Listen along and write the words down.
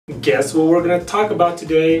guess what we're gonna talk about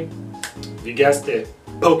today? You guessed it,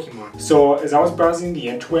 Pokemon. So as I was browsing the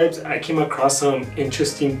interwebs, I came across some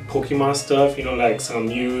interesting Pokemon stuff, you know, like some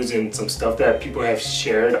news and some stuff that people have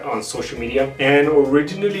shared on social media. And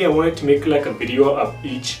originally I wanted to make like a video of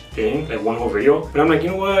each thing, like one whole video, but I'm like, you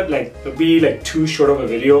know what, like it'll be like too short of a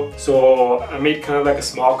video. So I made kind of like a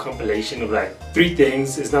small compilation of like 3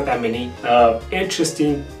 things, it's not that many,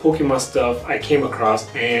 interesting Pokemon stuff I came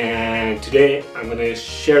across, and today I'm gonna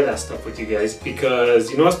share that stuff with you guys because,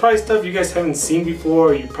 you know, it's probably stuff you guys haven't seen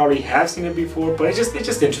before, you probably have seen it before, but it's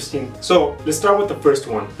just interesting. So let's start with the first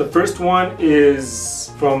one. The first one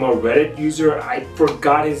is from a Reddit user. I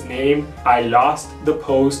forgot his name. I lost the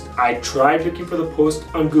post. I tried looking for the post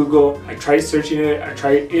on Google. I tried searching it. I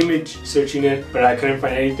tried image searching it, but I couldn't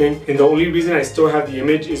find anything. And the only reason I still have the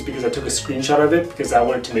image is because I took a screenshot of it because I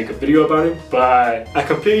wanted to make a video about it. But I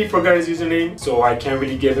completely forgot his username, so I can't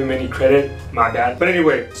really give him any credit. My bad. But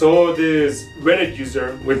anyway, so this Reddit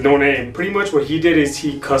user with no name, pretty much what he did is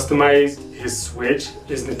he customized his Switch,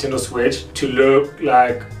 his Nintendo Switch, to look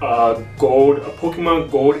like a Pokemon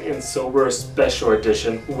Gold and Silver Special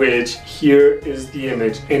Edition, which here is the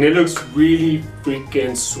image, and it looks really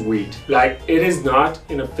freaking sweet. Like, it is not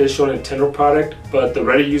an official Nintendo product, but the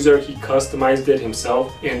Reddit user, he customized it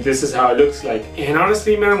himself, and this is how it looks like. And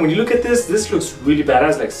honestly, man, when you look at this looks really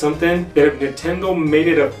badass, like something that if Nintendo made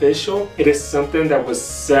it official, it is something that would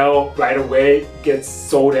sell right away, gets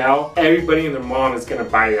sold out. Everybody and their mom is gonna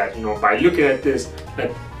buy that, you know, by looking at this.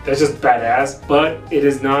 Like, that's just badass. But it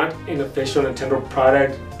is not an official Nintendo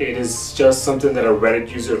product. It is just something that a Reddit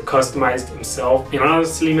user customized himself. And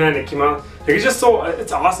honestly, man, it came out like, it's just so,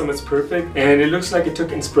 it's awesome, it's perfect, and it looks like it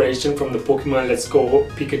took inspiration from the Pokemon Let's Go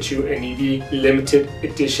Pikachu and Eevee limited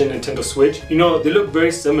edition Nintendo Switch. You know, they look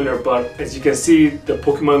very similar, but as you can see, the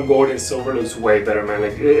Pokemon Gold and Silver looks way better, man.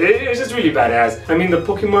 Like, it's just really badass. I mean, the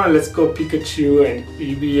Pokemon Let's Go Pikachu and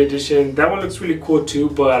Eevee edition, that one looks really cool too,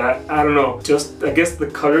 but I don't know, just, I guess the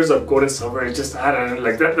colors of Gold and Silver, it's just, I don't know,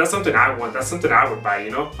 like, that's something I want, that's something I would buy, you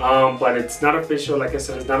know? But it's not official, like I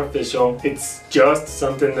said, it's not official. It's just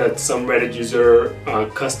something that some Reddit user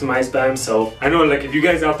customized by himself. I know, like, if you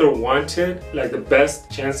guys out there want it, like, the best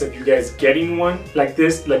chance of you guys getting one like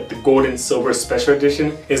this, like the Gold and Silver Special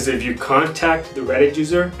Edition, is if you contact the Reddit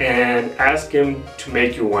user and ask him to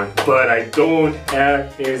make you one. But I don't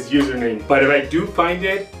have his username. But if I do find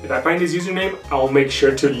it, if I find his username, I'll make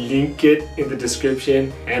sure to link it in the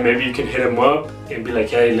description, and maybe you can hit him up and be like,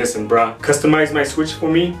 hey, listen, bruh, customize my Switch for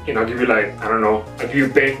me, and I'll give you, like, I don't know, I'll give you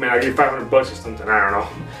bank, man, I'll give you 500 bucks or something, I don't know.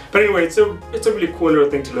 But anyway, it's a really cool little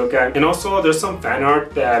thing to look at. And also, there's some fan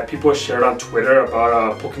art that people shared on Twitter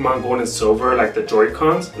about Pokemon Gold and Silver, like the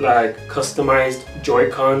Joy-Cons, like customized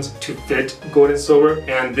Joy-Cons to fit Gold and Silver.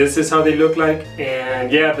 And this is how they look like.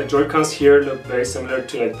 And yeah, the Joy-Cons here look very similar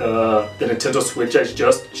to like the Nintendo Switch I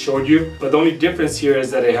just showed you. But the only difference here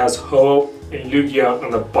is that it has Ho and Lugia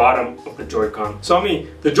on the bottom of the Joy-Con. So I mean,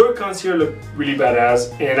 the Joy-Cons here look really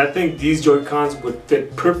badass, and I think these Joy-Cons would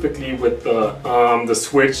fit perfectly with the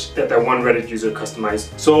Switch that one Reddit user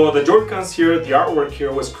customized. So the Joy-Cons here, the artwork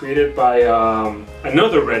here was created by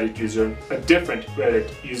another Reddit user, a different Reddit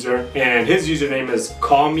user, and his username is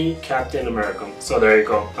Call Me Captain America. So there you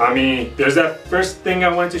go. I mean, there's that first thing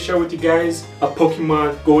I wanted to share with you guys, a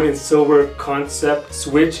Pokemon Gold and Silver concept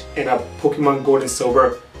Switch and a Pokemon Gold and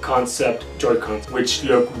Silver concept Joy-Cons, which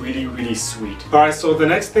look really, really sweet. Alright, so the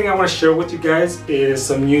next thing I want to share with you guys is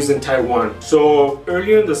some news in Taiwan. So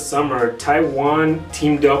earlier in the summer, Taiwan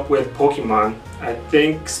teamed up with Pokemon. I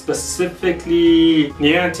think specifically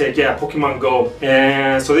Niantic, yeah, Pokemon Go.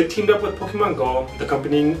 And so they teamed up with Pokemon Go, the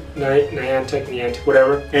company Niantic,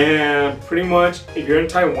 whatever. And pretty much, if you're in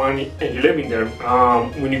Taiwan and you're living there,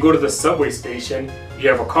 when you go to the subway station, you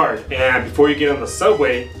have a card. And before you get on the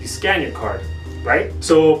subway, you scan your card, right?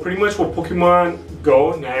 So pretty much what Pokemon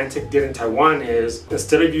Go Niantic did in Taiwan is,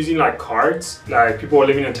 instead of using like cards, like people are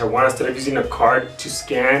living in Taiwan, instead of using a card to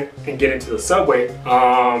scan and get into the subway,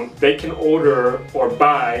 they can order or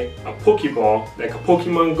buy a Pokeball, like a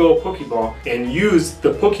Pokemon Go Pokeball, and use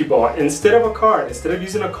the Pokeball instead of a card. Instead of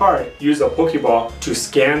using a card, use a Pokeball to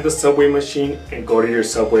scan the subway machine and go to your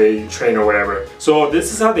subway train or whatever. So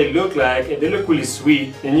this is how they look like, and they look really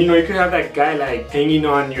sweet. And you know, you could have that guy like hanging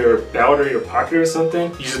on your belt or your pocket or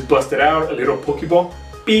something. You just bust it out, a little Pokeball,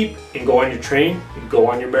 beep, and go on your train and go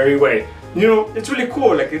on your merry way. You know, it's really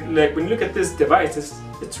cool. Like when you look at this device,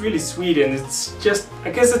 it's really sweet, and it's just,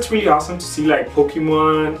 I guess it's really awesome to see like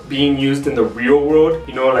Pokemon being used in the real world,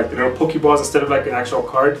 you know, like the little Pokeballs instead of like an actual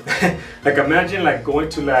card. Like imagine like going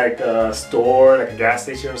to like a store, like a gas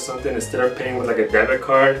station or something, instead of paying with like a debit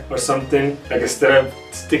card or something, like instead of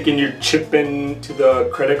sticking your chip into the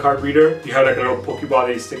credit card reader, you have like a little Pokeball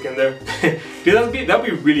that you stick in there. Dude, that'd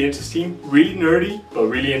be really interesting, really nerdy, but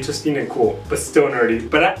really interesting and cool, but still nerdy.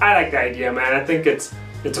 But I like the idea, man. I think it's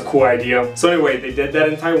a cool idea. So anyway, they did that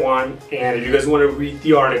in Taiwan, and if you guys want to read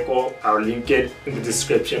the article, I'll link it in the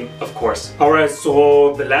description, of course. Alright,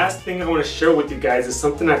 so the last thing I want to share with you guys is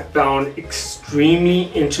something I found extremely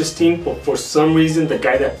interesting, but for some reason the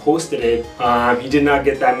guy that posted it, he did not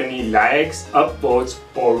get that many likes, upvotes,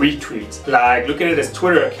 or retweets. Like looking at his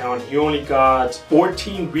Twitter account, he only got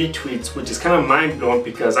 14 retweets, which is kind of mind-blowing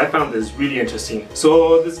because I found this really interesting.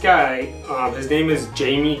 So this guy, his name is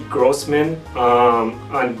Jamie Grossman.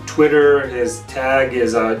 On Twitter, his tag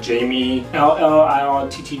is Jamie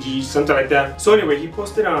LLILTTG, something like that. So anyway, he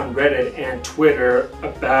posted on Reddit and Twitter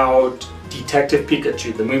about Detective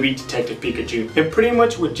Pikachu, the movie Detective Pikachu. And pretty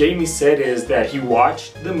much what Jamie said is that he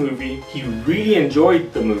watched the movie, he really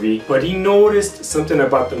enjoyed the movie, but he noticed something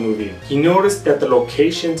about the movie. He noticed that the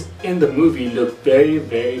locations in the movie looked very,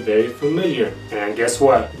 very, very familiar. And guess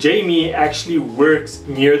what? Jamie actually works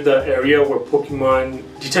near the area where Pokemon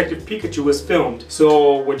Detective Pikachu was filmed.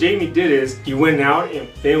 So what Jamie did is he went out and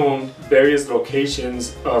filmed various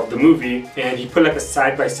locations of the movie, and he put like a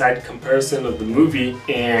side-by-side comparison of the movie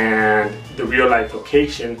and the real life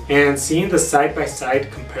location. And seeing the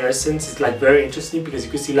side-by-side comparisons is like very interesting because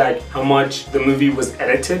you can see like how much the movie was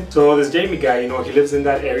edited. So this Jamie guy, you know, he lives in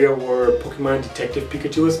that area where Pokemon Detective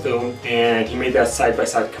Pikachu was filmed, and he made that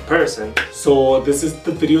side-by-side comparison. So this is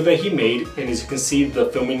the video that he made, and as you can see, the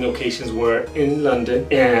filming locations were in London.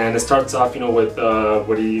 And it starts off, you know, with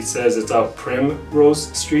what he says it's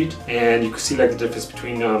Primrose Street, and you can see like the difference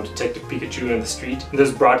between Detective Pikachu and the street. And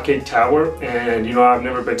there's Broadgate Tower, and you know, I've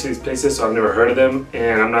never been to these places, so I've never heard of them,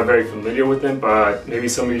 and I'm not very familiar with them, but maybe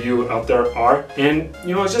some of you out there are. And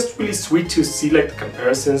you know, it's just really sweet to see like the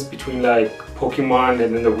comparisons between like Pokemon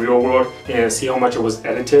and in the real world, and see how much it was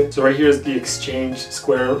edited. So right here is the Exchange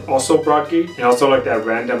Square, also Broadgate, and also like that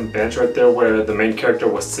random bench right there where the main character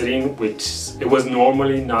was sitting, which it was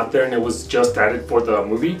normally not there and it was just added for the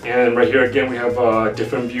movie. And right here again we have a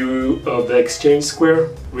different view of the Exchange Square.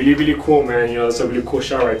 Really, really cool, man. You know, that's a really cool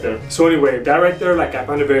shot right there. So anyway, that right there, like I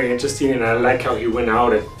found it very interesting, and I like how he went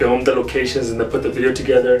out and filmed the locations and then put the video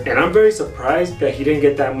together. And I'm very surprised that he didn't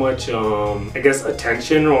get that much, I guess,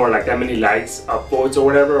 attention or like that many likes, upvotes or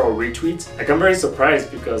whatever, or retweets. Like I'm very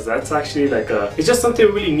surprised because that's actually like it's just something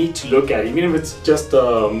really neat to look at, even if it's just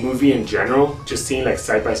a movie in general, just seeing like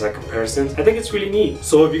side-by-side comparisons. I think it's really neat.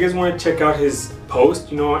 So if you guys want to check out his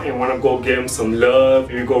post, you know, and want to go give him some love,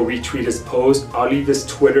 maybe go retweet his post, I'll leave his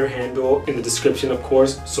Twitter handle in the description, of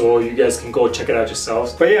course, so you guys can go check it out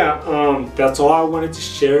yourselves. But yeah, that's all I wanted to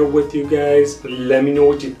share with you guys. Let me know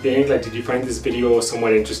what you think. Like, did you find this video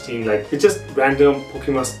somewhat interesting? Like, it's just random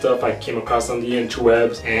Pokemon stuff I came across on the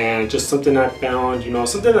interwebs, and just something I found, you know,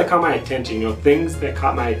 something that caught my attention, you know, things that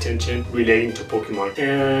caught my attention relating to Pokemon.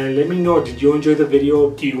 And let me know, did you enjoy the video?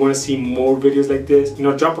 Do you want to see more videos like this? You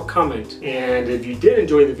know, drop a comment, and if you did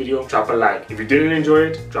enjoy the video, drop a like. If you didn't enjoy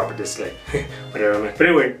it, drop a dislike. Whatever, man. But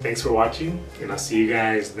anyway, thanks for watching, and I'll see you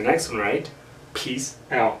guys in the next one, right? Peace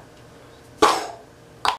out.